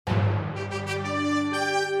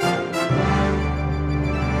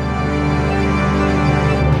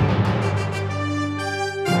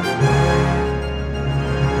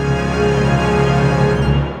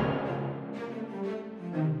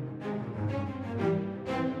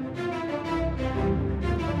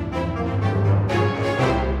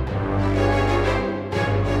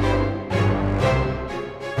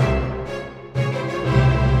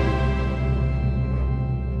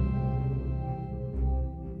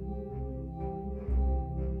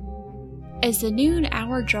As the noon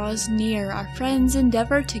hour draws near, our friends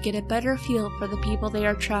endeavor to get a better feel for the people they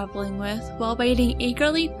are traveling with, while waiting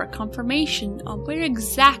eagerly for confirmation on where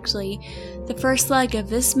exactly the first leg of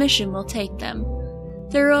this mission will take them.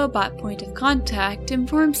 The robot point of contact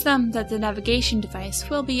informs them that the navigation device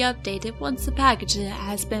will be updated once the package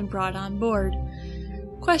has been brought on board.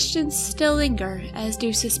 Questions still linger, as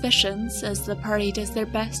do suspicions, as the party does their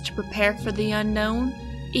best to prepare for the unknown.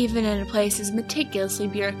 Even in a place as meticulously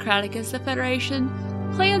bureaucratic as the Federation,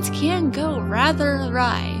 plans can go rather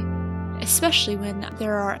awry, especially when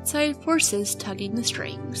there are outside forces tugging the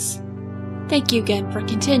strings. Thank you again for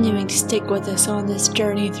continuing to stick with us on this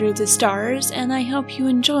journey through the stars, and I hope you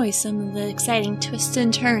enjoy some of the exciting twists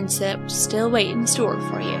and turns that still wait in store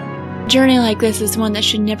for you. A journey like this is one that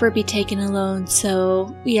should never be taken alone,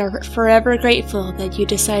 so we are forever grateful that you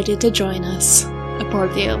decided to join us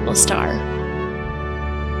aboard the Opal Star.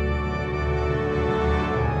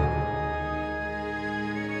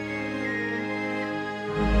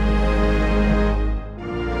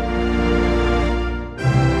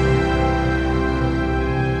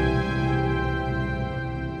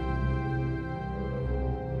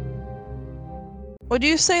 Would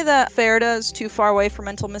you say that Ferda is too far away for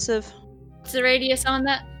mental missive? What's the radius on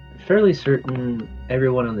that? Fairly certain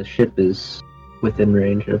everyone on the ship is within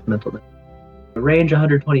range of mental missive. Range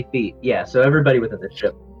 120 feet. Yeah, so everybody within the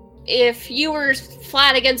ship. If you were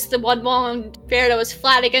flat against the one wall and Ferda was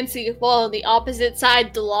flat against the wall on the opposite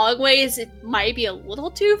side, the long ways, it might be a little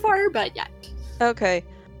too far, but yeah. Okay.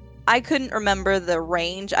 I couldn't remember the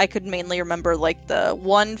range. I could mainly remember, like, the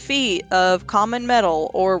 1 feet of common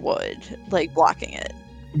metal or wood, like, blocking it.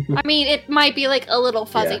 I mean, it might be, like, a little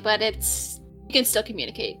fuzzy, Yeah. but you can still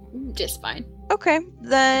communicate just fine. Okay,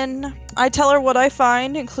 then I tell her what I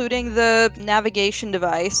find, including the navigation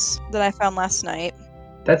device that I found last night.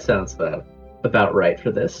 That sounds about right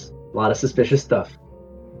for this. A lot of suspicious stuff.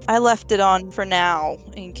 I left it on for now,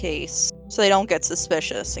 in case, so they don't get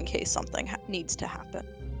suspicious in case something needs to happen.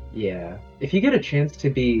 Yeah. If you get a chance to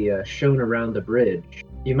be shown around the bridge,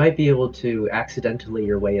 you might be able to accidentally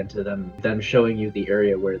your way into them showing you the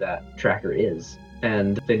area where that tracker is.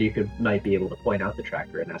 And then you might be able to point out the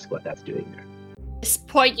tracker and ask what that's doing there. At this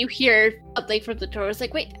point, you hear something from the door. It's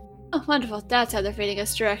like, wait, oh, wonderful, that's how they're feeding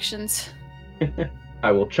us directions.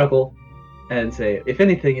 I will chuckle and say, if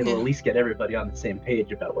anything, it'll at least get everybody on the same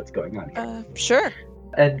page about what's going on here. Sure.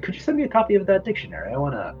 And could you send me a copy of that dictionary? I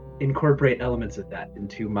want to incorporate elements of that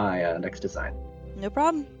into my next design. No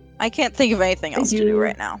problem. I can't think of anything else to do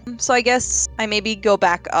right now. So I guess I maybe go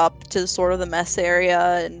back up to sort of the mess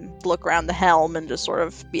area and look around the helm and just sort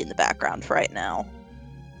of be in the background for right now.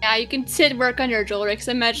 Yeah, you can sit and work on your jewelry, because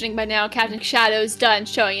I'm imagining by now Captain Shadow's done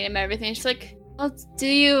showing him everything. She's like, well, do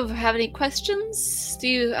you have any questions?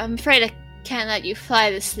 I'm afraid I can't let you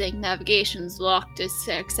fly this thing. Navigation's locked,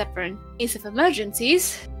 except for in case of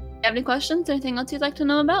emergencies. Do you have any questions? Anything else you'd like to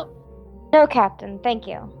know about? No, Captain, thank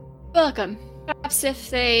you. Welcome. Perhaps if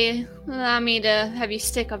they allow me to have you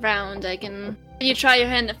stick around, can you try your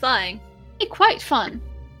hand at flying? It'd be quite fun.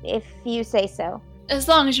 If you say so. As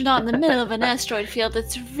long as you're not in the middle of an asteroid field,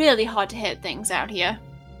 it's really hard to hit things out here.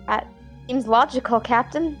 That seems logical,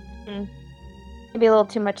 Captain. Maybe a little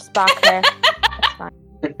too much Spock there. That's fine.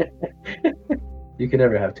 You can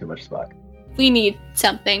never have too much Spock. We need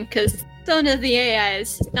something, because some of the AI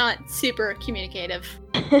is not super communicative.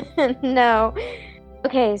 No.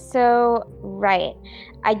 Okay, so, right.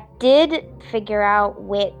 I did figure out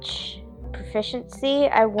which proficiency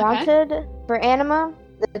I wanted for Anima.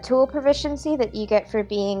 The tool proficiency that you get for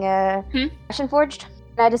being a Passion Forged.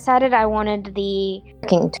 I decided I wanted the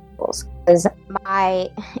cooking tools. Because my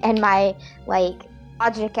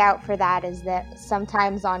logic out for that is that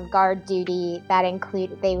sometimes on guard duty,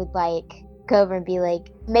 they would, go over and be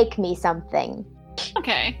like, make me something.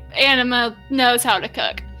 Okay. Anima knows how to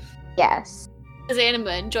cook. Yes. Does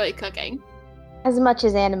Anima enjoy cooking? As much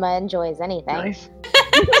as Anima enjoys anything. Nice.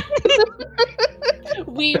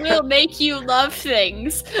 We will make you love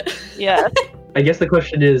things. Yes. I guess the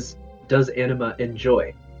question is, does Anima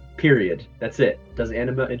enjoy? Period. That's it. Does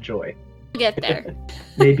Anima enjoy? We'll get there.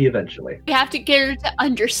 Maybe eventually. We have to get her to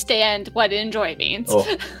understand what enjoy means.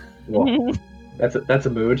 Oh, well, that's a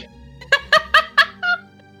mood.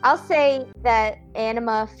 I'll say that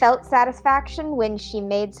Anima felt satisfaction when she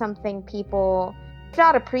made something people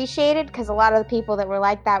not appreciated, because a lot of the people that were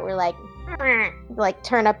like that were like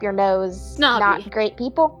turn up your nose, Snobby. Not great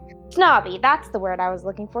people. Snobby, that's the word I was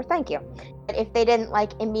looking for, thank you. But if they didn't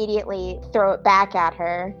immediately throw it back at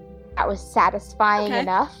her, that was satisfying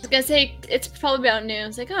enough. I was gonna say, it's probably about noon.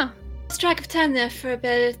 It's like, oh, lost track of time there for a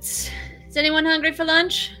bit. Is anyone hungry for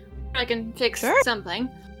lunch? I can fix something.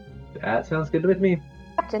 That sounds good with me.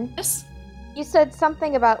 Captain, Yes. you said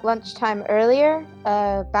something about lunchtime earlier,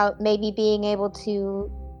 about maybe being able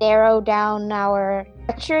to narrow down our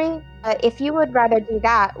treachery. If you would rather do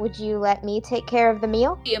that, would you let me take care of the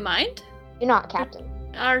meal? Do you mind? Do not, Captain.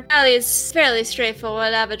 Our galley is fairly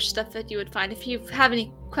straightforward, average stuff that you would find. If you have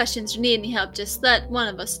any questions or need any help, just let one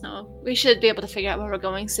of us know. We should be able to figure out where we're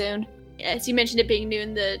going soon. As you mentioned it being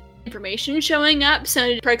noon, the information showing up, so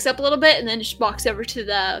it perks up a little bit and then just walks over to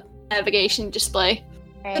the navigation display.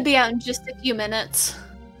 It'll be out in just a few minutes.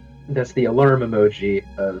 That's the alarm emoji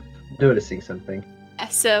of noticing something.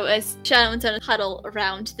 So as Shadow and Son huddle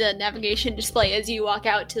around the navigation display as you walk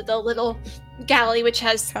out to the little galley, which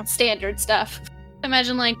has standard stuff.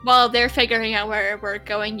 Imagine, like, while they're figuring out where we're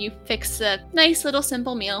going, you fix a nice little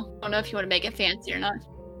simple meal. I don't know if you want to make it fancy or not.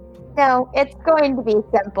 No, it's going to be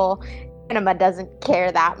simple. Anima doesn't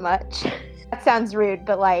care that much. That sounds rude,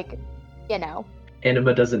 but like, you know.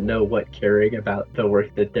 Anima doesn't know what caring about the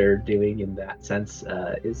work that they're doing in that sense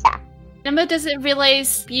is. Yeah. Emma doesn't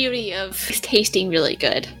realize beauty of tasting really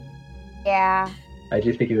good. Yeah. I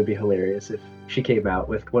do think it would be hilarious if she came out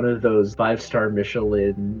with one of those 5-star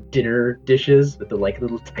Michelin dinner dishes with the like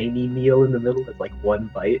little tiny meal in the middle with like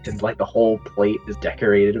one bite, and like the whole plate is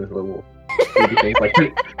decorated with little baby things. Like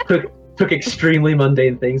took extremely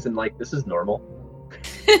mundane things and like, this is normal.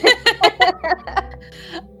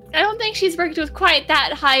 I don't think she's worked with quite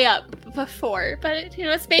that high up before, but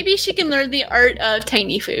it's maybe she can learn the art of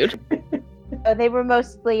tiny food. So they were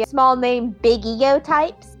mostly small name, big ego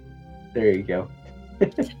types. There you go.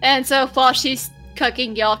 And so while she's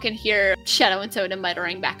cooking, y'all can hear Shadow and Soda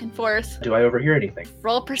muttering back and forth. Do I overhear anything?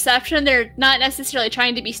 Roll perception. They're not necessarily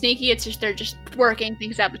trying to be sneaky, it's just they're just working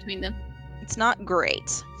things out between them. It's not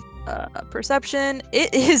great. Perception,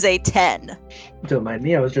 it is a 10. Don't mind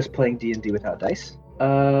me, I was just playing D&D without dice.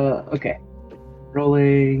 Okay.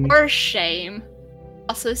 Rolling. For shame.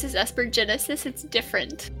 Also, this is Esper Genesis, it's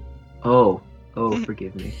different. Oh,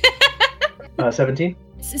 forgive me. 17?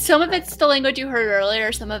 Some of it's the language you heard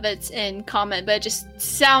earlier, some of it's in common, but it just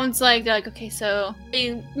sounds like they're like, okay, so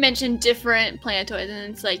they mentioned different planetoids,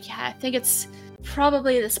 and it's like, yeah, I think it's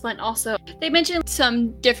probably this one also. They mentioned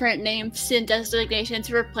some different names and designations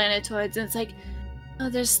for planetoids, and it's like, oh,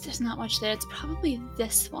 there's not much there. It's probably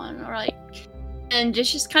this one, or like, and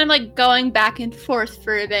just kind of like going back and forth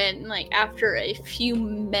for a bit, and like after a few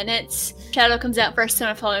minutes, Shadow comes out first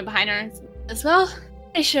and I'm following behind her and says, well,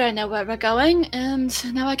 pretty sure I know where we're going,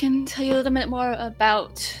 and now I can tell you a little bit more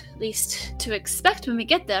about, at least to expect when we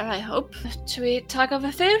get there, I hope. Should we talk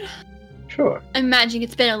over food? Sure. I'm imagining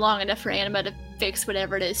it's been long enough for Anima to fix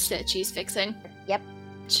whatever it is that she's fixing. Yep.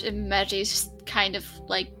 Which I imagine is just kind of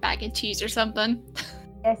like mac and cheese or something.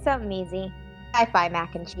 Yeah, something easy. Sci-fi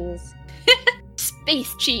mac and cheese.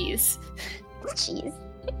 Space cheese. Cheese.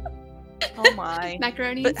 Oh my.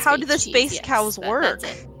 Macaroni. But and how do the cheese, space yes, cows but work?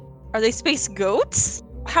 that's it. Are they space goats?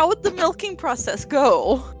 How would the milking process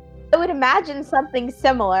go? I would imagine something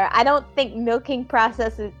similar. I don't think milking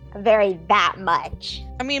processes vary that much.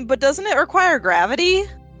 I mean, but doesn't it require gravity?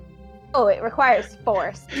 Oh, it requires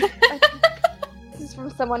force. This is from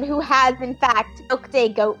someone who has, in fact, milked a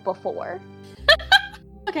goat before.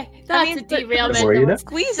 Okay, that's mean, a but- derailment. The more you know.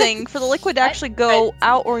 Squeezing for the liquid to actually go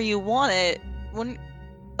out where you want it. Wouldn't...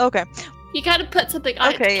 Okay. You gotta put something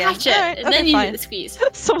on Okay, it yeah. to catch it, Alright, and okay, then you fine. do the squeeze.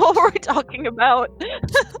 So what were we talking about?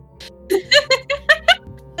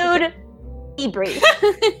 Food debrief.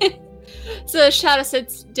 So Shadow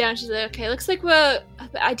sits down. She's like, "Okay, looks like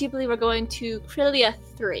I do believe we're going to Krylia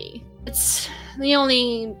 3. It's the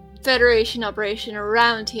only Federation operation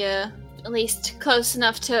around here, at least close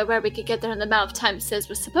enough to where we could get there in the amount of time it says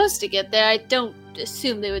we're supposed to get there. I don't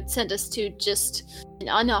assume they would send us to just an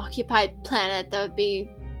unoccupied planet. That would be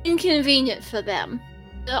inconvenient for them.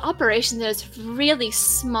 The operation there is really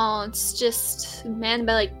small. It's just manned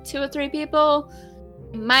by like 2 or 3 people.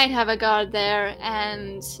 We might have a guard there,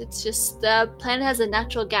 and it's just the planet has a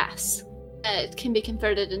natural gas. It can be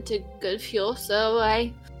converted into good fuel, so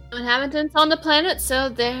inhabitants on the planet, so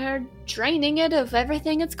they're draining it of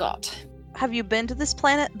everything it's got. Have you been to this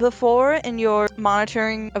planet before in your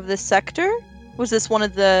monitoring of this sector? Was this one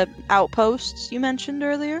of the outposts you mentioned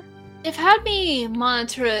earlier? They've had me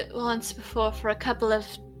monitor it once before for a couple of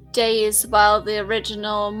days while the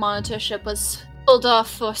original monitor ship was pulled off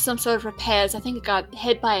for some sort of repairs. I think it got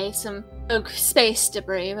hit by some rogue space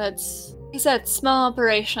debris, but it's, like I said, small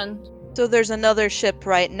operation. So there's another ship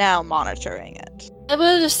right now monitoring it. I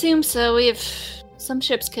would assume so. Some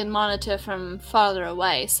ships can monitor from farther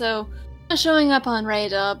away, so not showing up on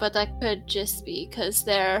radar, but that could just be because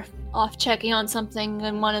they're off checking on something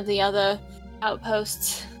in one of the other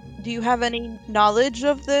outposts. Do you have any knowledge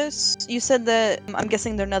of this? You said that, I'm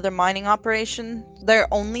guessing they're another mining operation. They're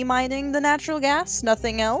only mining the natural gas,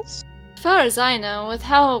 nothing else? As far as I know, with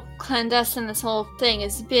how clandestine this whole thing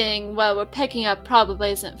is being, what we're picking up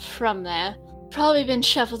probably isn't from there. Probably been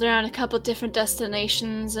shuffled around a couple different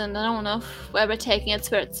destinations, and I don't know if we're taking it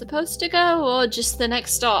where it's supposed to go, or just the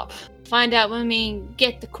next stop. Find out when we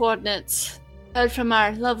get the coordinates. Heard from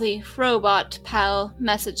our lovely robot pal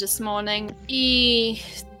message this morning. The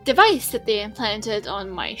device that they implanted on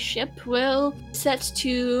my ship will set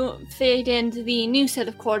to fit into the new set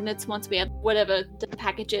of coordinates once we have whatever the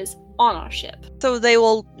package is on our ship. So they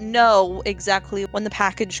will know exactly when the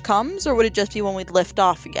package comes, or would it just be when we lift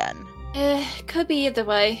off again? Could be either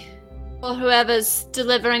way. Or whoever's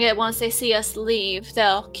delivering it once they see us leave,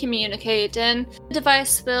 they'll communicate, and the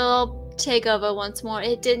device will take over once more.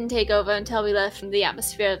 It didn't take over until we left the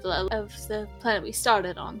atmosphere of the planet we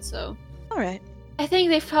started on, so... Alright. I think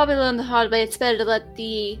they've probably learned the hard way. It's better to let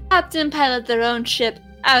the captain pilot their own ship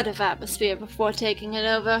out of atmosphere before taking it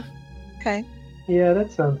over. Okay. Yeah,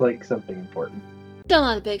 that sounds like something important. Still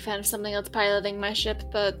not a big fan of something else piloting my ship,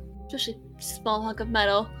 but especially a small hunk of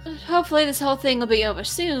metal. Hopefully this whole thing will be over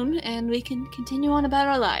soon, and we can continue on about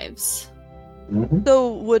our lives. Mm-hmm.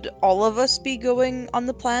 So would all of us be going on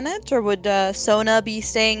the planet, or would Sona be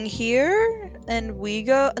staying here, and we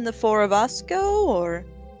go, and the four of us go, or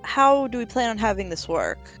how do we plan on having this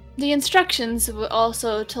work? The instructions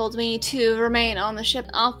also told me to remain on the ship.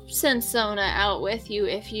 I'll send Sona out with you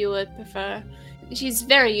if you would prefer. She's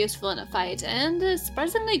very useful in a fight, and a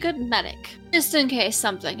surprisingly good medic. Just in case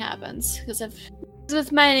something happens, because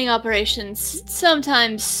with mining operations,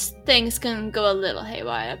 sometimes things can go a little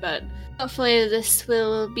haywire, but hopefully this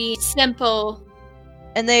will be simple.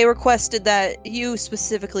 And they requested that you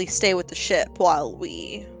specifically stay with the ship while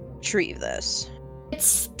we retrieve this.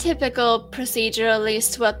 It's typical procedure, at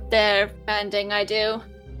least what they're demanding I do.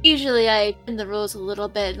 Usually I bend the rules a little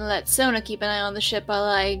bit and let Sona keep an eye on the ship while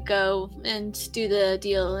I go and do the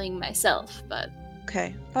dealing myself, but...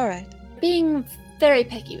 Okay, alright. Being very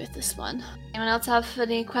picky with this one. Anyone else have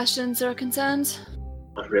any questions or concerns?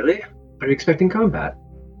 Not really. Are you expecting combat?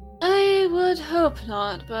 I would hope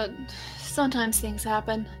not, but sometimes things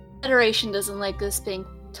happen. Federation doesn't like this being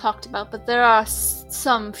talked about, but there are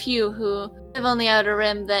some few who live on the Outer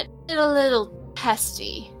Rim that get a little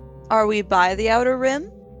pesty. Are we by the Outer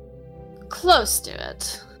Rim? Close to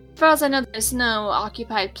it. As far as I know, there's no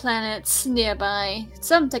occupied planets nearby.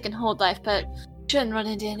 Some that can hold life, but shouldn't run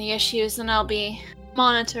into any issues, and I'll be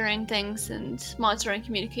monitoring things and monitoring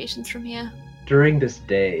communications from here. During this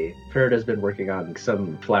day, Farida's been working on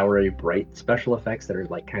some flowery, bright special effects that are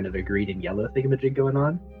like kind of a green and yellow thingamajig going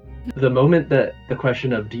on. The moment that the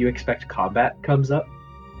question of do you expect combat comes up,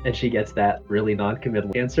 and she gets that really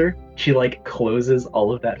non-committal answer, she like closes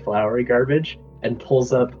all of that flowery garbage and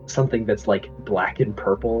pulls up something that's like black and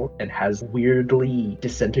purple and has weirdly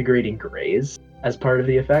disintegrating grays as part of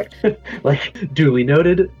the effect. Like, duly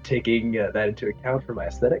noted, taking that into account for my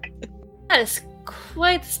aesthetic. That is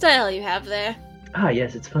quite the style you have there. Ah,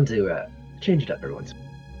 yes, it's fun to change it up every once in a while.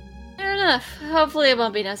 Fair enough. Hopefully it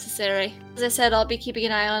won't be necessary. As I said, I'll be keeping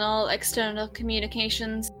an eye on all external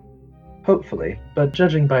communications. Hopefully, but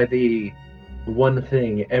judging by the one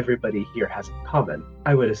thing everybody here has in common,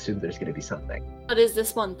 I would assume there's going to be something. What is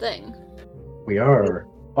this one thing? We are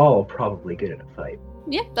all probably good in a fight.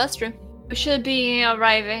 Yeah, that's true. We should be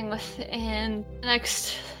arriving within the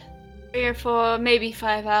next 3 or 4, maybe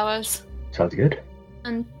 5 hours. Sounds good.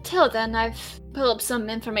 Until then, I've pulled up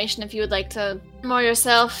some information if you would like to more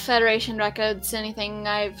yourself, Federation records, anything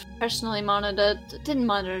I've personally monitored. Didn't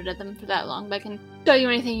monitor them for that long, but I can show you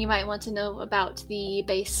anything you might want to know about the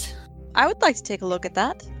base. I would like to take a look at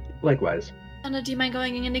that. Likewise. Sona, do you mind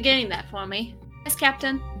going in and getting that for me? Yes,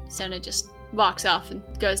 Captain. Sona just walks off and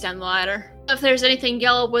goes down the ladder. If there's anything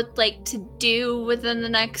y'all would like to do within the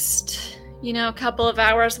next, couple of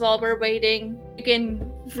hours while we're waiting, you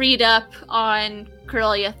can read up on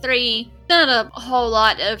Corellia 3. Not a whole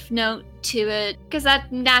lot of note to it, because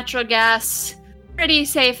that natural gas, pretty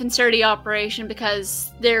safe and sturdy operation,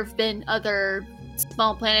 because there have been other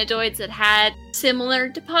small planetoids that had similar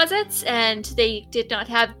deposits, and they did not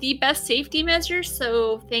have the best safety measures,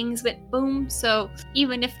 so things went boom. So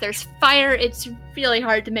even if there's fire, it's really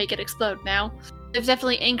hard to make it explode now. They've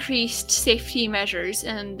definitely increased safety measures,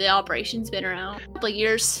 and the operation's been around a couple of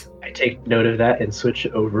years. I take note of that and switch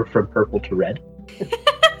over from purple to red.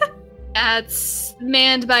 It's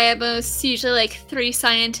manned by at most usually like 3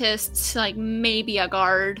 scientists, like maybe a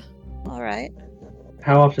guard. Alright.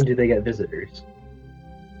 How often do they get visitors?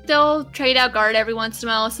 they'll trade out guard every once in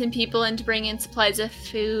a while, send people in to bring in supplies of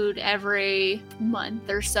food every month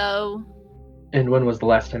or so. And when was the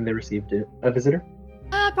last time they received a visitor?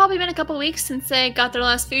 Probably been a couple weeks since they got their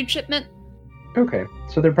last food shipment. Okay,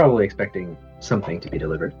 so they're probably expecting something to be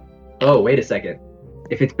delivered. Oh, wait a second.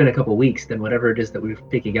 If it's been a couple weeks, then whatever it is that we're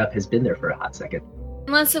picking up has been there for a hot second.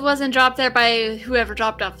 Unless it wasn't dropped there by whoever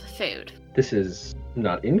dropped off the food. This is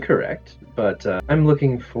not incorrect, but I'm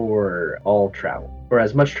looking for all travel, or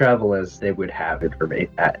as much travel as they would have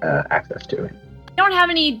access to. I don't have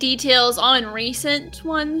any details on recent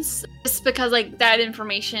ones, just because like that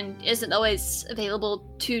information isn't always available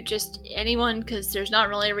to just anyone, because there's not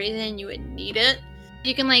really a reason you would need it.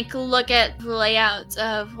 You can like look at the layouts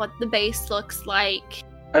of what the base looks like.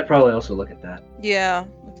 I'd probably also look at that. Yeah.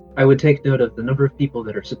 I would take note of the number of people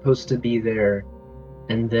that are supposed to be there,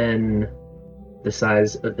 and then the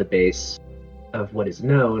size of the base of what is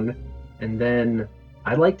known, and then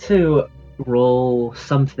I'd like to roll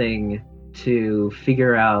something to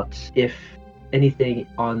figure out if anything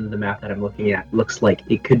on the map that I'm looking at looks like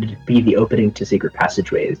it could be the opening to secret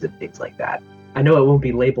passageways and things like that. I know it won't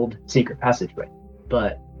be labeled secret passageway,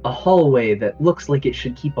 but a hallway that looks like it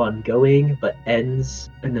should keep on going but ends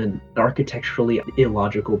in an architecturally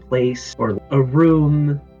illogical place, or a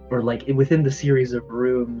room, or like within the series of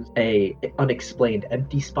rooms, a unexplained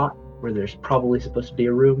empty spot where there's probably supposed to be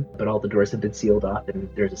a room, but all the doors have been sealed off and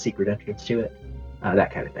there's a secret entrance to it.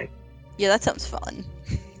 That kind of thing. Yeah, that sounds fun.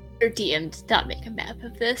 Your DM did not make a map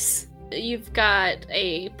of this. You've got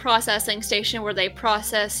a processing station where they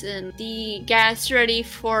process in the gas ready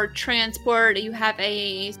for transport. You have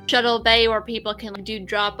a shuttle bay where people can do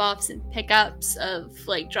drop-offs and pickups of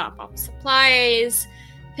like drop-off supplies,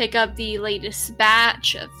 pick up the latest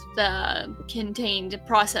batch of the contained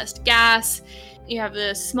processed gas. You have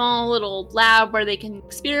a small little lab where they can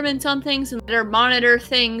experiment on things and better monitor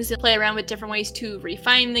things and play around with different ways to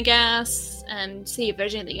refine the gas and see if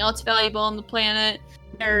there's anything else valuable on the planet.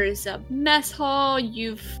 There's a mess hall.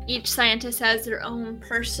 Each scientist has their own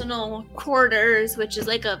personal quarters, which is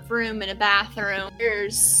like a room and a bathroom.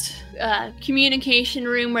 There's a communication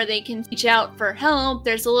room where they can reach out for help.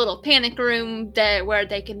 There's a little panic room where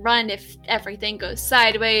they can run if everything goes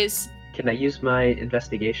sideways. Can I use my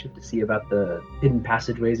investigation to see about the hidden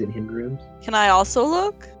passageways and hidden rooms? Can I also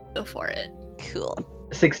look? Go for it. Cool.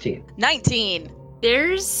 16. 19.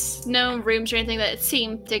 There's no rooms or anything that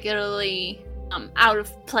seem particularly out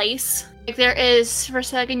of place. Like there is, for a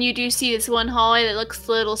second, you do see this one hallway that looks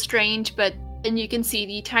a little strange, but then you can see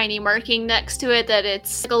the tiny marking next to it that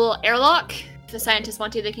it's like a little airlock. If the scientists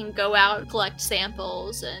want to, they can go out, collect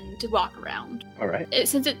samples, and to walk around. All right.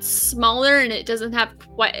 Since it's smaller and it doesn't have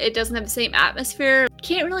the same atmosphere,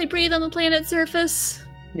 can't really breathe on the planet's surface.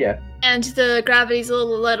 Yeah. And the gravity's a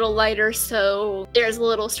little lighter, so there's a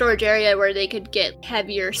little storage area where they could get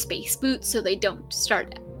heavier space boots so they don't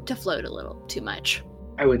start to float a little too much.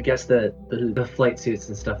 I would guess that the flight suits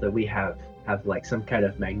and stuff that we have like some kind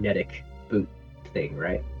of magnetic boot thing,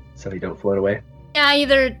 right? So they don't float away. Yeah,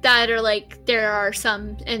 either that or like there are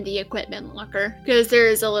some in the equipment locker, because there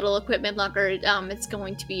is a little equipment locker. It's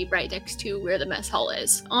going to be right next to where the mess hall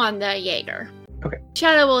is on the Jaeger. Okay.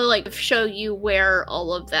 Shadow will like show you where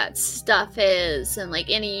all of that stuff is and like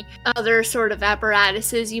any other sort of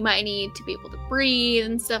apparatuses you might need to be able to breathe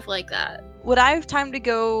and stuff like that. Would I have time to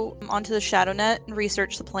go onto the ShadowNet and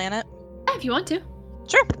research the planet? Yeah, if you want to.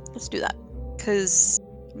 Sure, let's do that. Because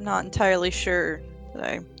I'm not entirely sure that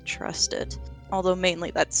I trust it. Although mainly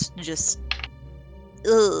that's just...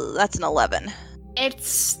 that's an 11.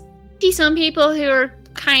 It's... See some people who are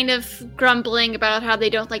kind of grumbling about how they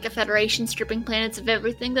don't like the Federation stripping planets of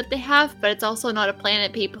everything that they have, but it's also not a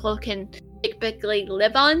planet people can typically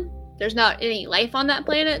live on. There's not any life on that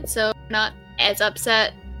planet, so I'm not as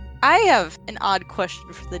upset. I have an odd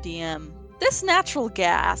question for the DM. This natural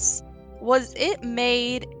gas, was it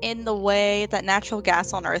made in the way that natural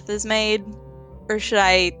gas on Earth is made? Or should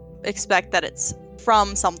I expect that it's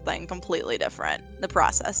from something completely different? The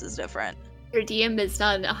process is different. Your DM is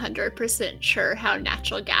not 100% sure how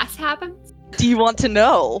natural gas happens. Do you want to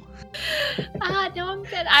know? No, I'm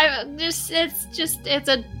good. It's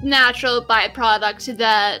a natural byproduct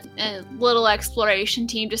that a little exploration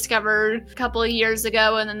team discovered a couple of years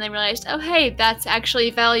ago, and then they realized, oh hey, that's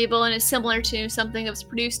actually valuable and is similar to something that was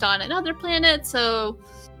produced on another planet, so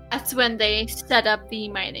that's when they set up the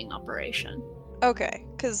mining operation. Okay,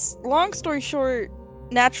 because long story short,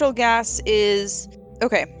 natural gas is...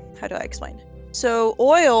 Okay, how do I explain? So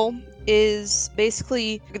oil is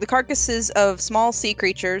basically the carcasses of small sea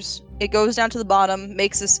creatures. It goes down to the bottom,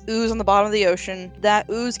 makes this ooze on the bottom of the ocean. That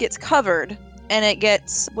ooze gets covered, and it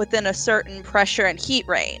gets within a certain pressure and heat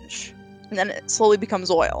range, and then it slowly becomes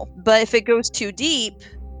oil. But if it goes too deep,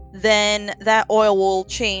 then that oil will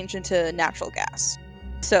change into natural gas.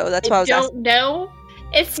 So that's why I was asking. don't know.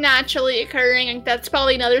 It's naturally occurring, and that's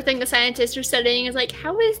probably another thing the scientists are studying is like,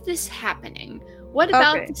 how is this happening? What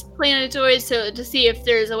about Okay. this planetoid? So to see if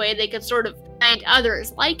there's a way they could sort of find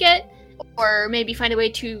others like it, or maybe find a way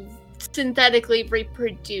to synthetically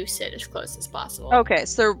reproduce it as close as possible. Okay,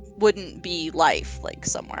 so there wouldn't be life, like,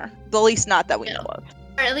 somewhere. At least not that we No. know of.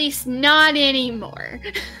 Or at least not anymore.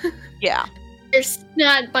 Yeah. There's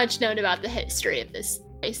not much known about the history of this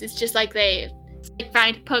place. It's just like they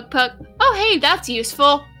find poke. Oh, hey, that's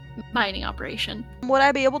useful. Mining operation. Would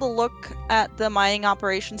I be able to look at the mining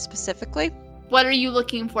operation specifically? What are you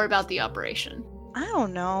looking for about the operation? I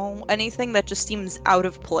don't know. Anything that just seems out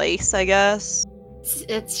of place, I guess.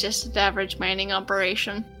 It's just an average mining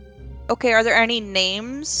operation. Okay, are there any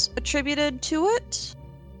names attributed to it?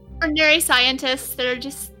 Ordinary scientists that are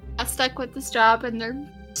just stuck with this job and they're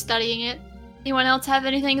studying it. Anyone else have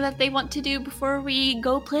anything that they want to do before we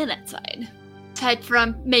go planetside? Aside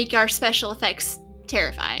from make our special effects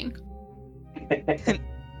terrifying.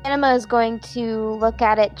 Anima is going to look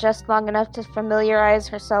at it just long enough to familiarize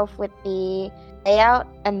herself with the layout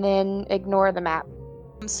and then ignore the map.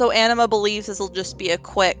 So Anima believes this will just be a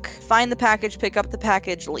quick find the package, pick up the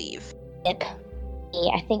package, leave. Yep.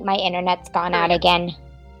 Yeah, I think my internet's gone out again.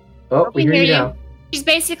 Oh, we hear you now. She's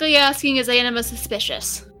basically asking, is Anima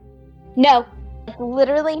suspicious? No,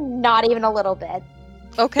 literally not even a little bit.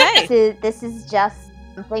 Okay. This is just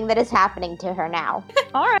something that is happening to her now.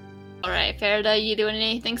 Alright, Farida, you doing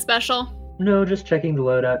anything special? No, just checking the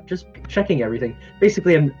loadout, just checking everything.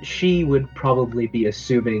 Basically, she would probably be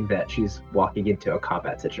assuming that she's walking into a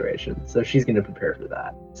combat situation, so she's going to prepare for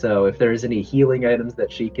that. So if there's any healing items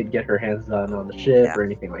that she could get her hands on the ship Yeah. or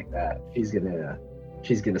anything like that, she's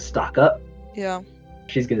gonna stock up. Yeah.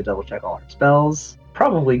 She's gonna double check all her spells.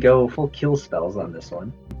 Probably go full kill spells on this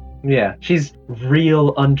one. Yeah, she's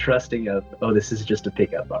real untrusting of, oh, this is just a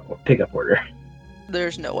pickup order.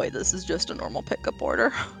 There's no way this is just a normal pickup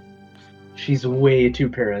order. She's way too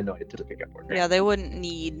paranoid to the pickup order. Yeah, they wouldn't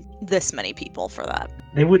need this many people for that.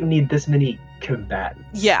 They wouldn't need this many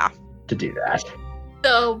combatants Yeah. to do that.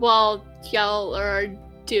 So while y'all are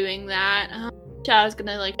doing that, Shadow's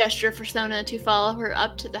gonna gesture for Sona to follow her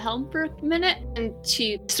up to the helm for a minute, and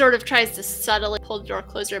she sort of tries to subtly pull the door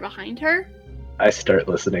closer behind her. I start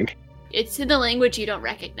listening. It's in a language you don't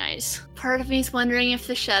recognize. Part of me's wondering if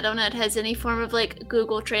the ShadowNet has any form of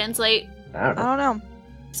Google Translate. I don't I know. don't know.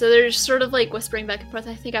 So they're just sort of whispering back and forth.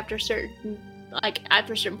 I think after a certain point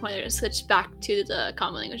they're gonna switch back to the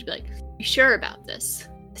common language and be like, "You sure about this?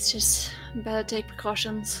 It's just better take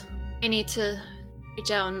precautions. We need to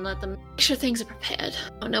reach out and let them make sure things are prepared.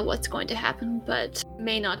 I don't know what's going to happen, but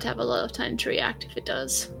may not have a lot of time to react if it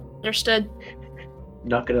does. Understood?"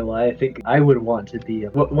 Not gonna lie, I think I would want to be,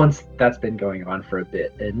 once that's been going on for a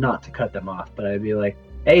bit, and not to cut them off, but I'd be like,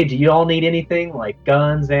 hey, do you all need anything? Like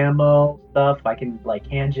guns, ammo, stuff? I can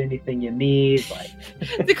hand you anything you need.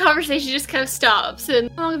 The conversation just kind of stops. And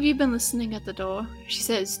how long have you been listening at the door? She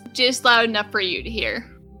says, just loud enough for you to hear.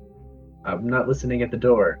 I'm not listening at the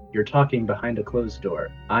door. You're talking behind a closed door.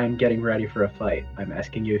 I'm getting ready for a fight. I'm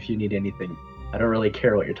asking you if you need anything. I don't really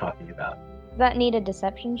care what you're talking about. Does that need a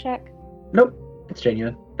deception check? Nope, it's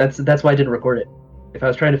genuine. That's why I didn't record it. If I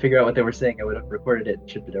was trying to figure out what they were saying, I would have recorded it and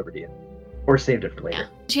shipped it over to you. Or saved it for later. Yeah.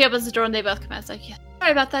 She opens the door and they both come out. It's like, yeah,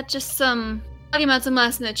 sorry about that. Just talking about some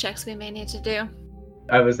last minute checks we may need to do.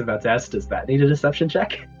 I was about to ask, does that need a deception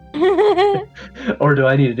check? Or do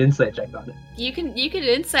I need an insight check on it? You can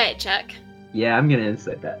insight check. Yeah, I'm gonna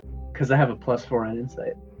insight that. Because I have a +4 on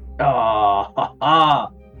insight. Oh, ha, ha.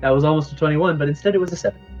 That was almost a 21, but instead it was a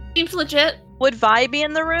 7. Seems legit. Would Vi be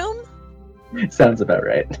in the room? Sounds about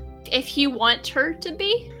right. If you want her to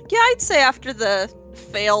be. Yeah, I'd say after the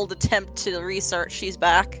failed attempt to research, she's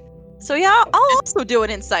back. So yeah, I'll also do an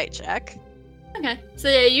insight check. Okay. So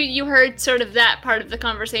yeah, you heard sort of that part of the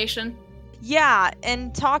conversation. Yeah,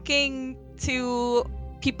 and talking to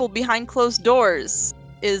people behind closed doors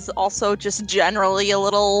is also just generally a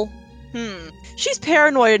little, She's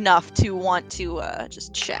paranoid enough to want to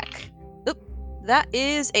just check. Oop, that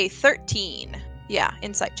is a 13. Yeah,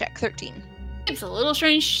 insight check, 13. It's a little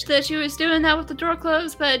strange that she was doing that with the door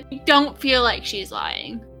closed, but you don't feel like she's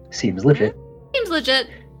lying. Seems legit. Seems legit.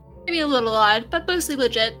 Maybe a little odd, but mostly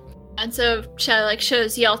legit. And so Shadow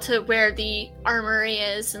shows Yelta where the armory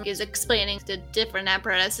is and is explaining the different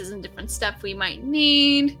apparatuses and different stuff we might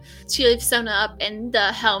need. She leaves Sona up in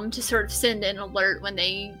the helm to sort of send an alert when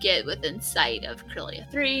they get within sight of Corellia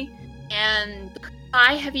 3. And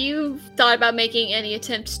Have you thought about making any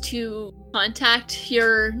attempts to contact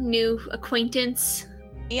your new acquaintance?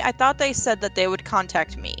 I thought they said that they would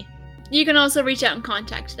contact me. You can also reach out and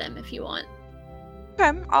contact them if you want.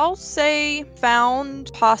 Okay, I'll say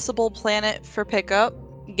found possible planet for pickup,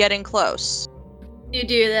 getting close. You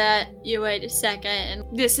do that, you wait a second,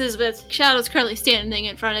 and this is with Shadow's currently standing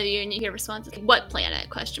in front of you, and you get a response. What planet? ?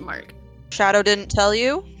 Shadow didn't tell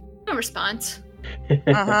you? No response.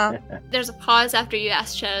 Uh-huh. There's a pause after you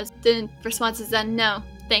ask Shadow. The response is then, no,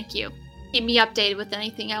 thank you. Keep me updated with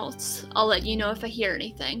anything else. I'll let you know if I hear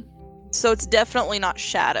anything. So it's definitely not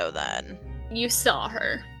Shadow then. You saw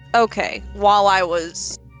her. Okay, while I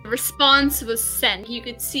was... The response was sent. You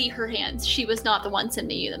could see her hands. She was not the one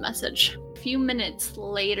sending you the message. A few minutes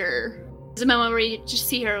later, there's a moment where you just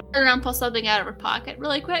see her turn around, pull something out of her pocket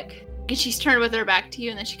really quick. And she's turned with her back to you,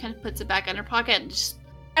 and then she kind of puts it back in her pocket and just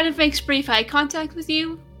kind of makes brief eye contact with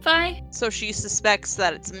you, Vi. So she suspects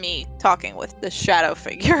that it's me talking with this shadow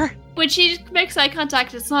figure. When she makes eye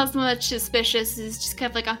contact, it's not as much suspicious. It's just kind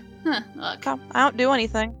of like a, look. I don't do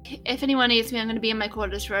anything. If anyone needs me, I'm going to be in my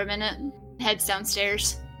quarters for a minute. Heads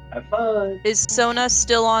downstairs. Have fun. Is Sona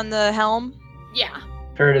still on the helm? Yeah.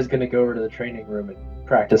 Farrah is going to go over to the training room and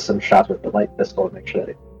practice some shots with the light pistol to make sure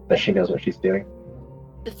that she knows what she's doing.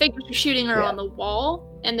 The figures you're shooting are on the wall,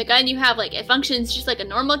 and the gun you have, like, it functions just like a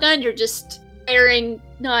normal gun. You're just firing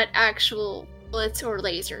not actual bullets or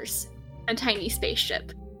lasers. A tiny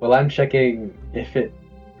spaceship. Well, I'm checking if it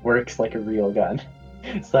works like a real gun.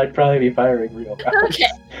 So I'd probably be firing real guns. Okay.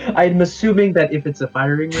 I'm assuming that if it's a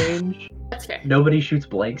firing range, That's fair. nobody shoots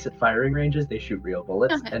blanks at firing ranges, they shoot real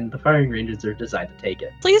bullets, Okay. and the firing ranges are designed to take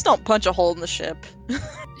it. Please don't punch a hole in the ship.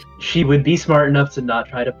 She would be smart enough to not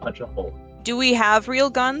try to punch a hole. Do we have real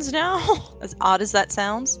guns now? As odd as that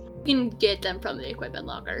sounds. You can get them from the equipment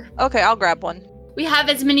locker. Okay, I'll grab one. We have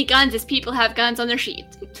as many guns as people have guns on their sheet.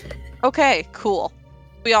 Okay, cool.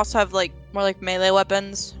 We also have, like, more like melee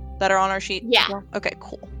weapons that are on our sheet? Yeah. Okay,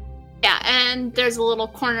 cool. Yeah, and there's a little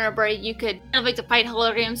corner where you could kind of like to fight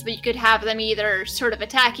holograms, but you could have them either sort of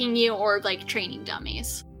attacking you or like training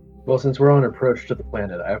dummies. Well, since we're on approach to the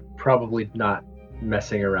planet, I'm probably not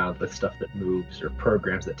messing around with stuff that moves or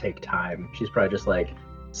programs that take time. She's probably just like,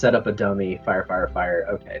 set up a dummy, fire, fire, fire.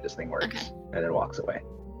 Okay, this thing works. Okay. And then walks away.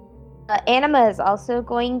 Anima is also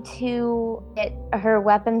going to get her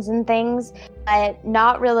weapons and things, but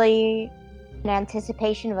not really in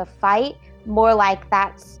anticipation of a fight, more like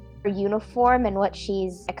that's her uniform and what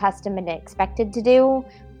she's accustomed and expected to do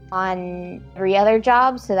on every other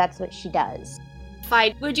job, so that's what she does.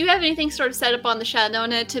 Fine. Would you have anything sort of set up on the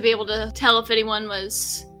Shadownet to be able to tell if anyone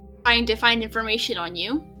was trying to find information on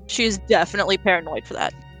you? She's definitely paranoid for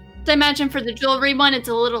that. So I imagine for the jewelry one, it's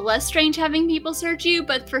a little less strange having people search you,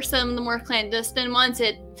 but for some of the more clandestine ones,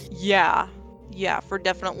 Yeah, for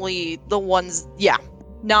definitely the ones,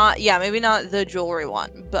 maybe not the jewelry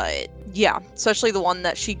one, but yeah, especially the one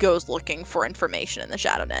that she goes looking for information in the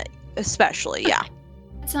Shadownet, especially, yeah.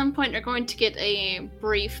 At some point, you're going to get a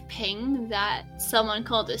brief ping that someone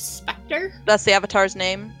called a Spectre That's the avatar's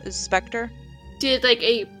name, is Spectre? did like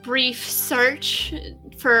a brief search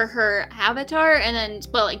for her avatar, and then,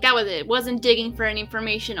 well, like that was it. It wasn't digging for any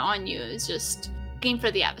information on you. It was just looking for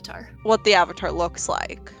the avatar. What the avatar looks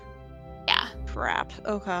like. Yeah. Crap,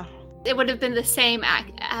 okay. It would have been the same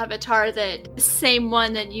avatar the same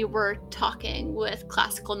one that you were talking with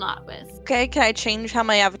Classical Knot with. Okay, can I change how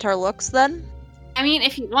my avatar looks then? I mean,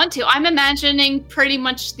 if you want to. I'm imagining pretty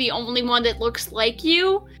much the only one that looks like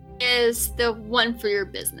you is the one for your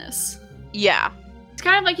business. Yeah. It's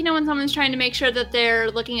kind of like, when someone's trying to make sure that they're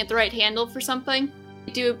looking at the right handle for something.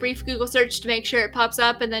 You do a brief Google search to make sure it pops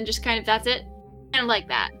up, and then just kind of that's it. Kind of like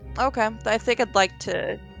that. Okay, I think I'd like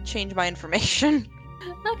to change my information.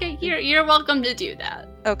 Okay, you're welcome to do that.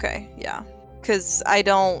 Okay, yeah. Because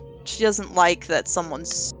she doesn't like that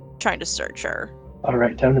someone's trying to search her.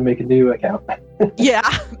 Alright, time to make a new account.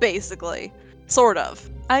 Yeah, basically. Sort of.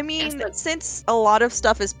 I mean, Yes, since a lot of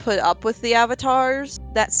stuff is put up with the avatars,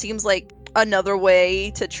 that seems like another way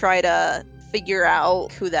to try to figure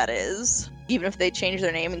out who that is. Even if they change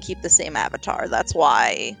their name and keep the same avatar, that's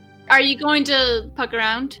why. Are you going to poke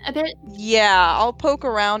around a bit? Yeah, I'll poke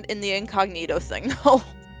around in the incognito thing, though.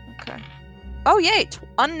 Okay. Oh, yay!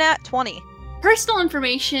 Unnat 20. Personal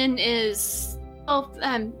information is... Well,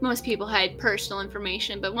 most people hide personal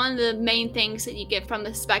information, but one of the main things that you get from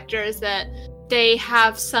the Spectre is that they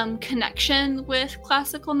have some connection with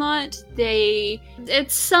Classical Knot.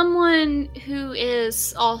 It's someone who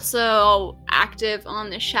is also active on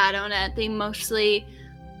the Shadownet. They mostly,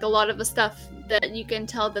 a lot of the stuff that you can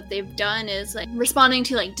tell that they've done is like responding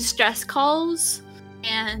to like distress calls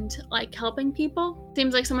and like helping people.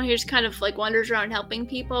 Seems like someone who just kind of like wanders around helping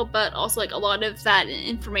people, but also like a lot of that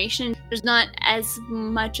information, there's not as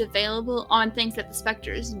much available on things that the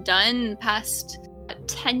Spectre has done in the past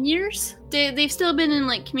 10 years. They've still been in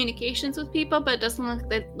like communications with people, but it doesn't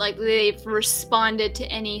look like they've responded to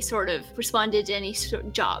any sort of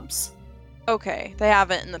jobs. Okay, they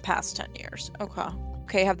haven't in the past 10 years.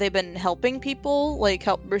 Okay, have they been helping people, like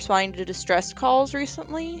responding to distress calls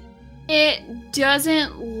recently? It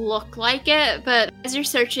doesn't look like it, but as you're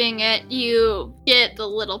searching it, you get the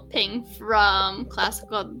little ping from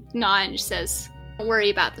Classical Knot and it says, "Don't worry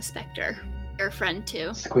about the Spectre. You're a friend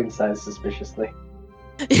too." Squint sighs suspiciously.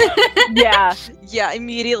 Yeah,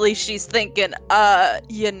 immediately she's thinking,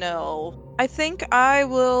 I think I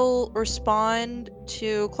will respond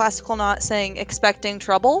to Classical Knot saying, expecting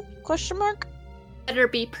trouble, ? Better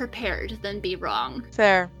be prepared than be wrong.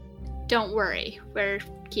 Fair. Don't worry, we're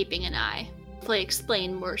keeping an eye. Hopefully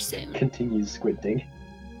explain more soon. Continues squinting.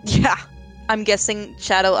 Yeah. I'm guessing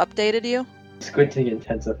Shadow updated you? Squinting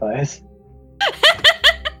intensifies.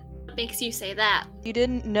 What makes you say that? You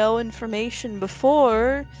didn't know information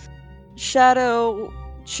before. Shadow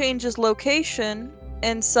changes location,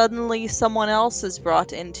 and suddenly someone else is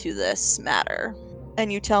brought into this matter.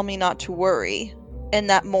 And you tell me not to worry, and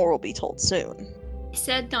that more will be told soon. I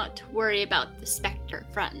said not to worry about the Spectre,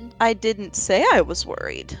 friend. I didn't say I was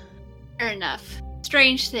worried. Fair enough.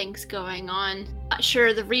 Strange things going on. Not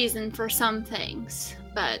sure the reason for some things,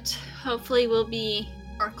 but hopefully we'll be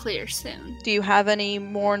more clear soon. Do you have any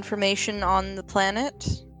more information on the planet?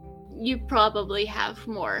 You probably have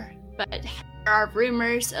more, but there are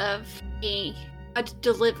rumors of a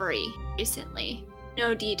delivery recently.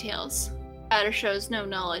 No details. Shadow shows no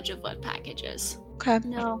knowledge of what package is. Okay.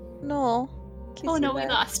 No. Can't Oh say no, we that.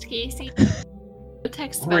 lost Casey. No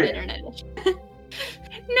text about Rip. internet issue.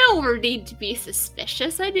 No need to be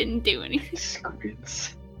suspicious. I didn't do anything.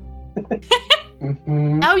 Squints.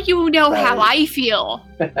 Mhm. Now you know how Right. I feel.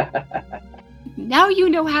 Now you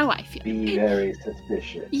know how I feel. Be very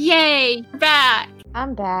suspicious. Yay! We're back.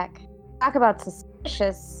 I'm back. Talk about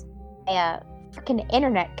suspicious. Freaking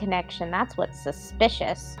internet connection. That's what's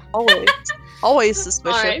suspicious. Always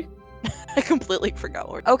suspicious. Sorry. I completely forgot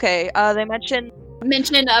what. Okay, they mentioned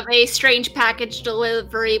Mention of a strange package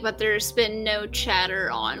delivery, but there's been no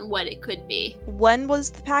chatter on what it could be. when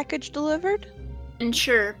was the package delivered?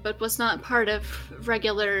 Unsure, but was not part of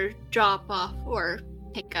regular drop-off or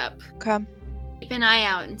pickup. Okay, Keep an eye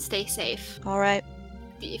out and stay safe. alright.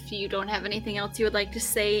 If you don't have anything else you would like to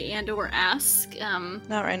say and or ask,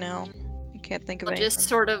 Not right now. I can't think of I'll anything. just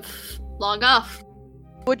sort of log off.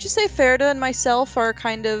 Would you say Ferda and myself are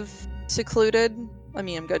kind of secluded? I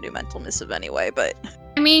mean, I'm gonna do mental missive anyway, but...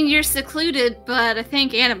 I mean, you're secluded, but I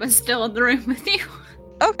think Anima's still in the room with you.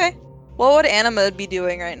 Okay. What would Anima be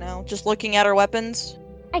doing right now? Just looking at her weapons?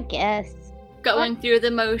 I guess. Going through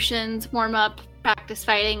the motions, warm up, practice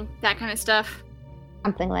fighting, that kind of stuff.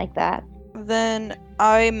 Something like that. Then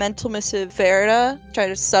I mental missive Ferda, try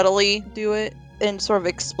to subtly do it and sort of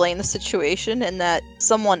explain the situation and that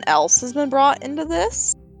someone else has been brought into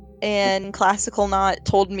this. And Classical Knot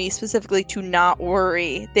told me specifically to not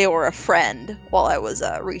worry. They were a friend while I was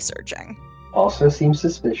researching. Also seems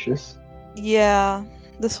suspicious. Yeah,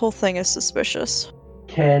 this whole thing is suspicious.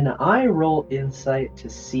 Can I roll insight to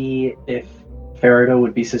see if Ferrido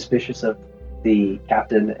would be suspicious of the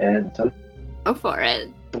captain and son? Go for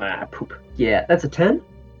it. Ah, poop. Yeah, that's a 10?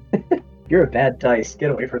 You're a bad dice.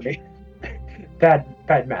 Get away from me.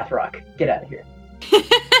 Bad math rock. Get out of here.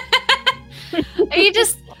 You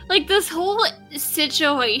just, like, this whole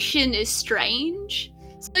situation is strange.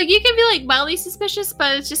 So, like, you can be, like, mildly suspicious,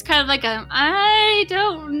 but it's just kind of like I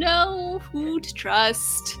don't know who to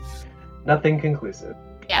trust. Nothing conclusive.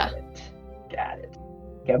 Yeah. Got it.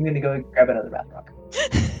 Okay, I'm gonna go grab another math rock.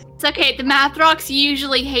 It's okay, the math rocks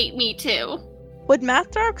usually hate me too. Would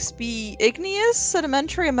math rocks be igneous,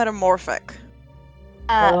 sedimentary, or metamorphic?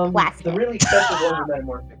 Plastic. The really special ones are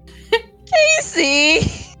metamorphic.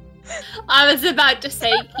 Casey! I was about to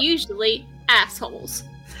say, usually, assholes.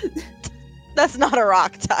 That's not a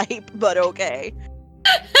rock type, but okay.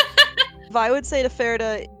 If I would say to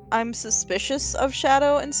Ferda, I'm suspicious of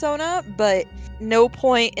Shadow and Sona, but no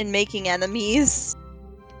point in making enemies.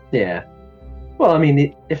 Yeah. Well, I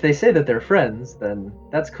mean, if they say that they're friends, then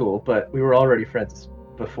that's cool, but we were already friends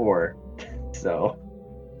before, so...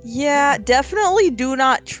 Yeah, definitely do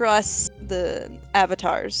not trust the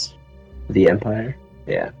avatars. The Empire?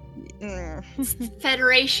 Yeah. Mm.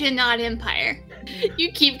 Federation, not Empire.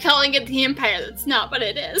 You keep calling it the Empire, that's not what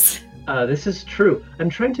it is. This is true. I'm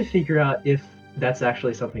trying to figure out if that's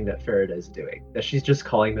actually something that Farida is doing. That she's just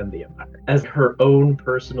calling them the Empire as her own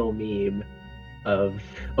personal meme of,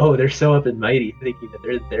 oh, they're so up and mighty, thinking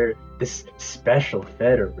that they're this special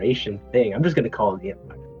Federation thing. I'm just gonna call them the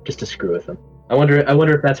Empire just to screw with them. I wonder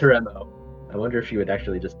if that's her MO. I wonder if she would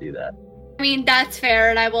actually just do that. I mean, that's fair,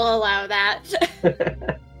 and I will allow that.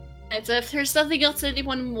 And so if there's nothing else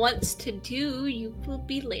anyone wants to do, you will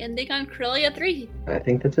be landing on Corellia 3. I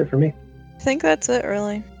think that's it for me. I think that's it,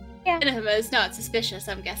 really. Inahima is not suspicious,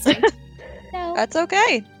 I'm guessing. No, That's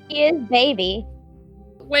okay. he is baby.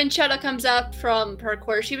 When Shadow comes up from her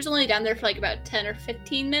quarters, she was only down there for like about 10 or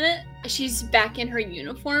 15 minutes. She's back in her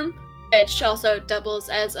uniform, which also doubles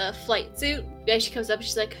as a flight suit. As she comes up,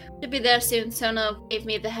 she's like, "Should be there soon. Sona gave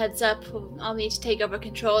me the heads up. I'll need to take over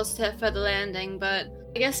controls for the landing, but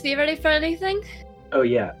I guess be ready for anything." Oh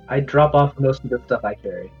yeah, I drop off most of the stuff I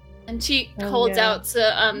carry. And she Oh, holds yeah.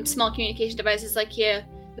 out small communication devices like, "Here,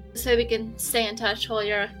 so we can stay in touch while we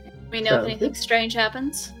know if Sounds anything good. strange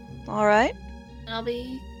happens. All right. And I'll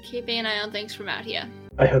be keeping an eye on things from out here."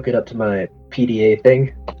 I hook it up to my PDA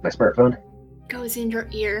thing, my smartphone. Goes in your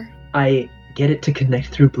ear. I get it to connect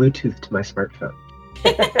through Bluetooth to my smartphone.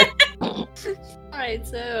 Alright,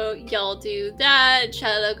 so y'all do that.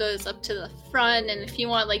 Shadow goes up to the front, and if you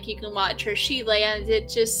want, like, you can watch her. She lands.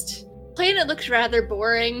 Planet looks rather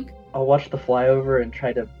boring. I'll watch the flyover and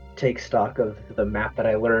try to take stock of the map that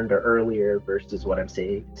I learned earlier versus what I'm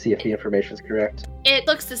seeing. See if the information's correct. It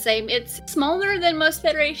looks the same. It's smaller than most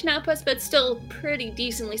Federation outposts, but still pretty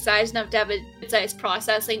decently sized enough to have a good-sized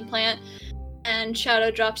processing plant. And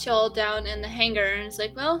Shadow drops y'all down in the hangar, and it's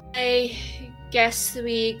like, well, I guess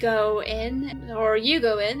we go in, or you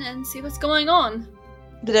go in, and see what's going on.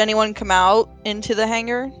 Did anyone come out into the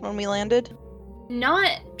hangar when we landed?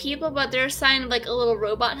 Not people, but there's a sign of like a little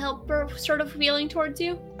robot helper sort of wheeling towards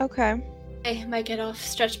you. Okay. I might get off,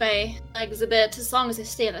 stretch my legs a bit. As long as I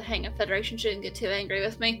stay in the hangar, Federation shouldn't get too angry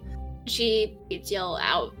with me. She leads y'all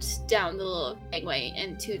out down the little gangway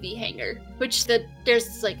into the hangar, which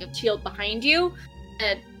there's like a shield behind you,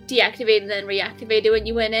 deactivated and then reactivated when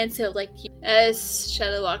you went in. So like as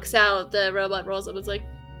Shadow walks out, the robot rolls up and is like,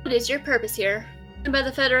 "What is your purpose here?" And by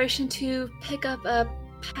the Federation to pick up a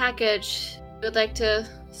package. Would like to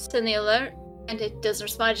send the alert, and it doesn't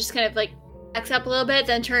respond. Just kind of like backs up a little bit,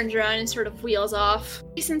 then turns around and sort of wheels off.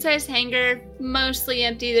 Decent sized hangar, mostly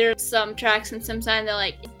empty. There's some tracks and some sign that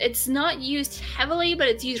like it's not used heavily, but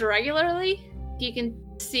it's used regularly. You can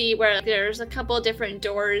see where there's a couple of different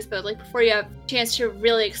doors, but like before you have a chance to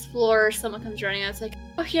really explore, someone comes running out. It's like,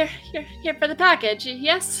 "Oh, here for the package."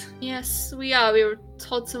 Yes, we are. We were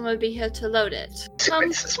told someone would be here to load it.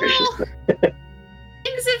 Suspicious. Well,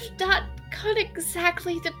 things have not gone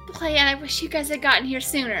exactly to plan. I wish you guys had gotten here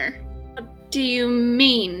sooner. What do you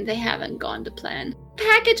mean they haven't gone to plan?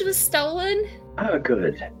 Package was stolen. Oh,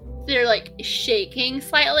 good. They're like shaking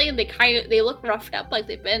slightly, and they look roughed up, like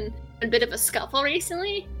they've been in a bit of a scuffle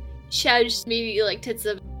recently. Shadow just maybe like tits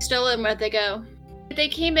of stolen. Where'd they go? They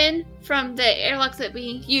came in from the airlock that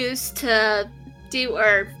we used to do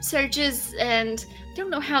our searches, and I don't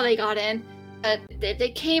know how they got in, but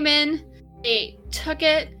they came in, they took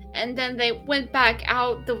it, and then they went back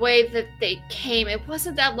out the way that they came. It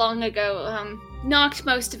wasn't that long ago. Knocked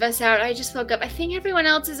most of us out. I just woke up. I think everyone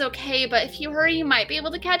else is okay, but if you hurry, you might be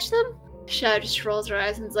able to catch them. Shadow just rolls her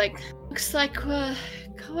eyes and is like, "Looks like we're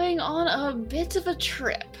going on a bit of a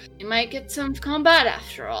trip. We might get some combat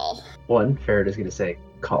after all." 1, Farida's gonna say,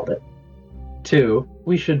 called it. 2,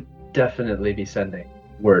 we should definitely be sending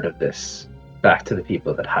word of this back to the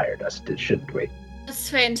people that hired us, shouldn't we?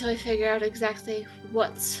 Let's wait until we figure out exactly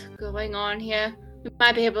what's going on here. We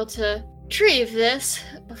might be able to retrieve this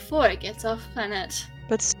before it gets off planet.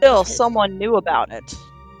 But still, someone knew about it.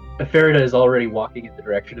 Farida is already walking in the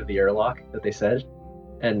direction of the airlock that they said,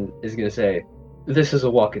 and is gonna say, "This is a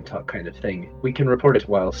walk and talk kind of thing. We can report it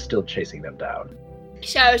while still chasing them down."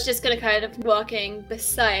 Shadow's just gonna kind of walking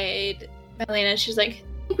beside Elena. She's like,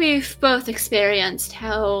 "We've both experienced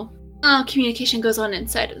how communication goes on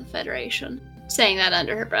inside of the Federation." Saying that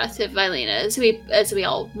under her breath to Vilena as we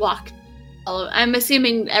all walk. I'm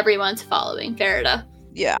assuming everyone's following Farida.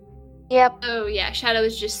 Yeah. Yep. Oh yeah, Shadow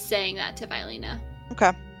was just saying that to Vilena.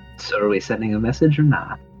 Okay. So are we sending a message or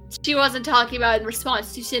not? She wasn't talking about in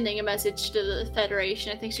response to sending a message to the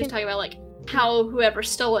Federation. I think she was talking about like how whoever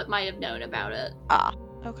stole it might have known about it.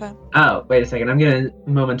 Okay. Oh, wait a second. I'm gonna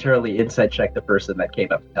momentarily insight check the person that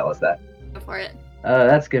came up to tell us that. Go for it.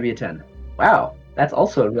 That's gonna be a 10. Wow, that's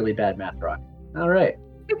also a really bad math rock. Alright.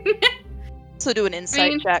 So do an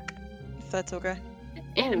insight mean- check, if that's okay.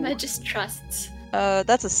 Anima just trusts.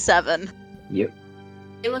 That's a 7. Yep.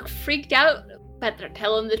 They look freaked out, but they're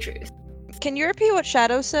telling the truth. Can you repeat what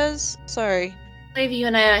Shadow says? Sorry. I believe you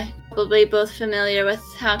and I are probably both familiar with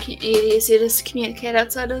how easy it is to communicate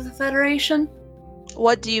outside of the Federation.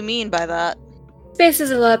 What do you mean by that? Space is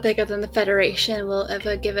a lot bigger than the Federation will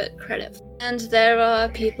ever give it credit for. And there are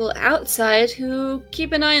people outside who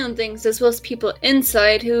keep an eye on things, as well as people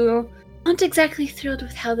inside who aren't exactly thrilled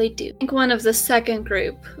with how they do. I think one of the second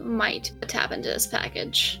group might tap into this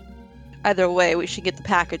package. Either way, we should get the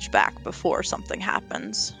package back before something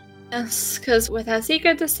happens. Yes, because with how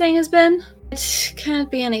secret this thing has been, it can't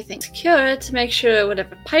be anything. Secure it to make sure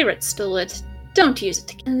whatever pirates stole it don't use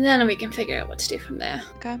it, and then we can figure out what to do from there.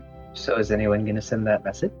 Okay. So is anyone going to send that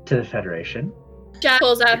message to the Federation? Jack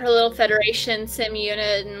pulls out her little Federation sim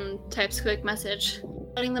unit and types a quick message,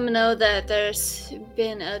 letting them know that there's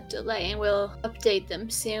been a delay and we'll update them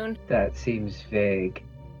soon. That seems vague.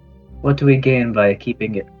 What do we gain by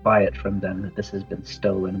keeping it quiet from them that this has been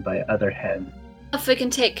stolen by other hands? If we can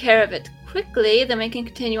take care of it quickly, then we can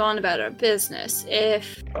continue on about our business.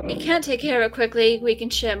 If we can't take care of it quickly, we can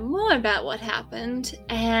share more about what happened,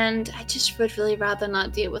 and I just would really rather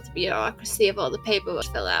not deal with the bureaucracy of all the paperwork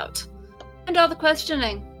to fill out. And all the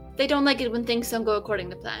questioning. They don't like it when things don't go according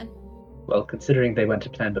to plan. Well, considering they went to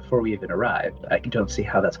plan before we even arrived, I don't see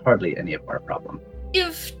how that's hardly any of our problem.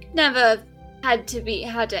 You've never had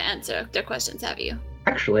to answer their questions, have you?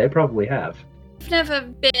 Actually, I probably have. You've never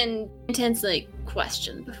been intensely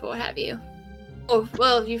questioned before, have you? Oh,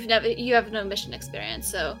 well, you have no mission experience,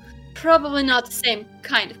 so probably not the same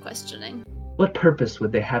kind of questioning. What purpose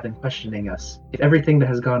would they have in questioning us if everything that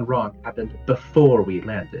has gone wrong happened before we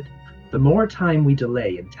landed? The more time we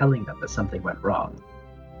delay in telling them that something went wrong,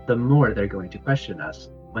 the more they're going to question us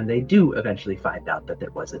when they do eventually find out that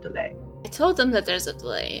there was a delay. I told them that there's a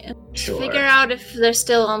delay, and Sure. figure out if they're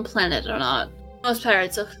still on planet or not. Most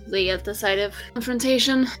pirates will flee at the sight of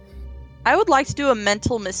confrontation. I would like to do a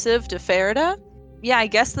mental missive to Farida. Yeah, I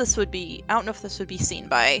guess this would be... I don't know if this would be seen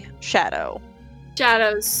by Shadow.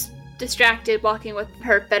 Shadow's distracted, walking with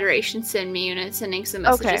her Federation sim unit, sending some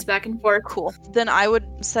messages back and forth. Cool. Then I would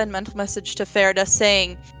send mental message to Farida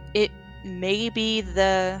saying it may be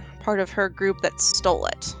the part of her group that stole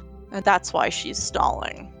it. And that's why she's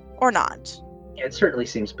stalling. Or not. It certainly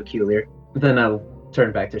seems peculiar. Then I'll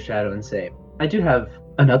turn back to Shadow and say, I do have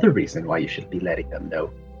another reason why you should be letting them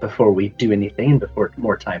know before we do anything and before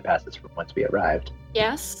more time passes from once we arrived.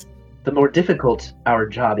 Yes? The more difficult our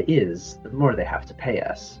job is, the more they have to pay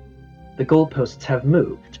us. The goalposts have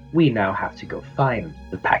moved. We now have to go find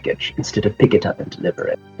the package instead of pick it up and deliver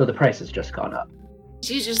it. So the price has just gone up.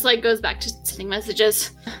 She just goes back to sending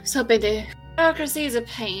messages. So big the bureaucracy is a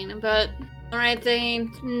pain, but alright, they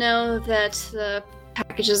know that the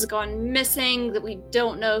package has gone missing, that we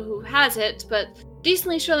don't know who has it, but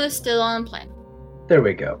decently sure they're still on plan. There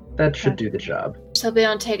we go. That should do the job. So they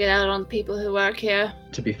don't take it out on the people who work here.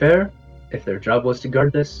 To be fair, if their job was to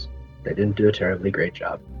guard this, they didn't do a terribly great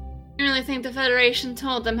job. I really think the Federation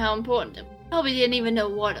told them how important it was. Probably didn't even know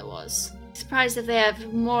what it was. Surprised if they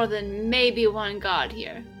have more than maybe one guard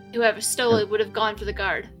here. Whoever stole it would have gone for the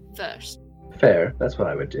guard first. Fair, that's what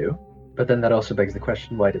I would do. But then that also begs the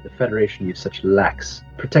question, why did the Federation use such lax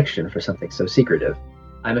protection for something so secretive?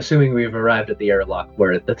 I'm assuming we've arrived at the airlock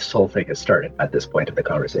where this whole thing has started at this point of the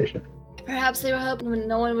conversation. Perhaps they were hoping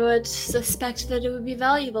no one would suspect that it would be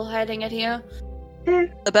valuable hiding it here.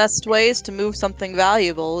 The best ways to move something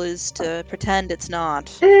valuable is to pretend it's not.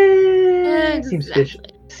 Seems fishy.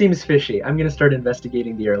 Seems fishy. I'm gonna start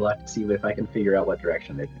investigating the airlock to see if I can figure out what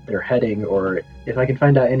direction they're heading, or if I can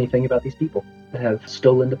find out anything about these people that have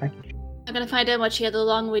stolen the package. I'm gonna find out much here. The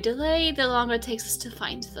longer we delay, the longer it takes us to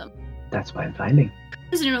find them. That's why I'm finding.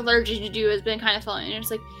 What I've alerted you to do has been kind of following.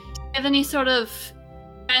 It's like, do you have any sort of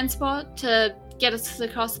transport to get us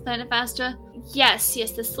across the planet faster? Yes,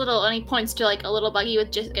 this little, and he points to a little buggy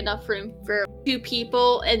with just enough room for 2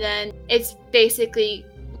 people, and then it's basically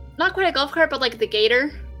not quite a golf cart, but the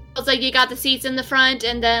gator. It's you got the seats in the front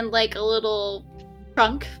and then a little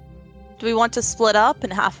trunk. Do we want to split up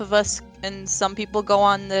and half of us and some people go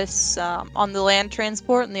on this, on the land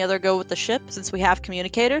transport and the other go with the ship since we have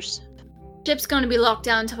communicators? Ship's going to be locked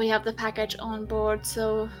down until we have the package on board,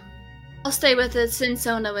 so I'll stay with the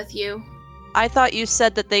Sinsona with you. I thought you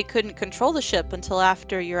said that they couldn't control the ship until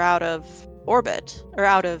after you're out of orbit, or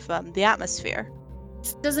out of the atmosphere.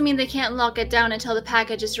 This doesn't mean they can't lock it down until the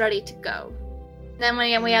package is ready to go. Then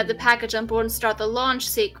when we have the package on board and start the launch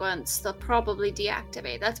sequence, they'll probably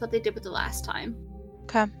deactivate. That's what they did with the last time.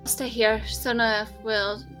 Okay. I'll stay here. Sona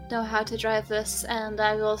will know how to drive this, and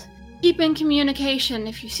I will keep in communication.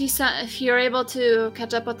 If you're able to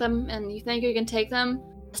catch up with them and you think you can take them,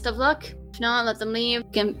 best of luck. If not, let them leave.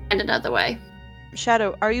 You can find another way.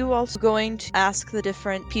 Shadow, are you also going to ask the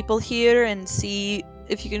different people here and see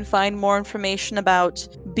if you can find more information about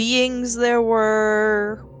beings there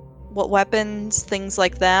were, what weapons, things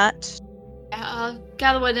like that? Yeah, I'll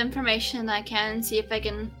gather what information I can, see if I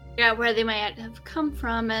can figure out where they might have come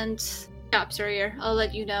from, and Ops are here. I'll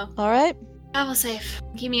let you know. Alright. Travel safe.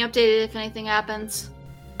 Keep me updated if anything happens.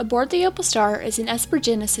 Aboard the Opal Star is an Esper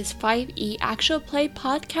Genesis 5e actual play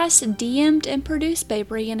podcast DM'd and produced by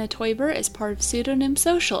Brianna Toiber as part of Pseudonym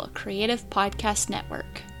Social, a creative podcast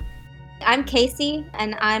network. I'm Casey,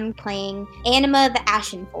 and I'm playing Anima the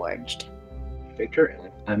Ashenforged. Victor,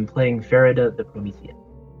 and I'm playing Farida the Promethean.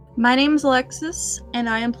 My name's Alexis, and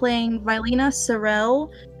I am playing Vilena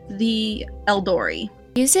Sorel, the Eldori.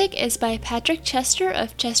 Music is by Patrick Chester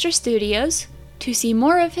of Chester Studios. To see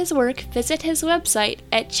more of his work, visit his website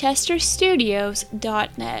at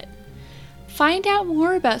chesterstudios.net. Find out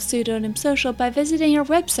more about Pseudonym Social by visiting our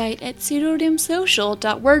website at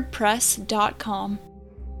pseudonymsocial.wordpress.com.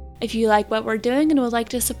 If you like what we're doing and would like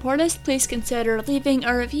to support us, please consider leaving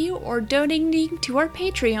a review or donating to our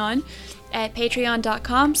Patreon at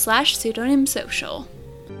patreon.com/pseudonymsocial.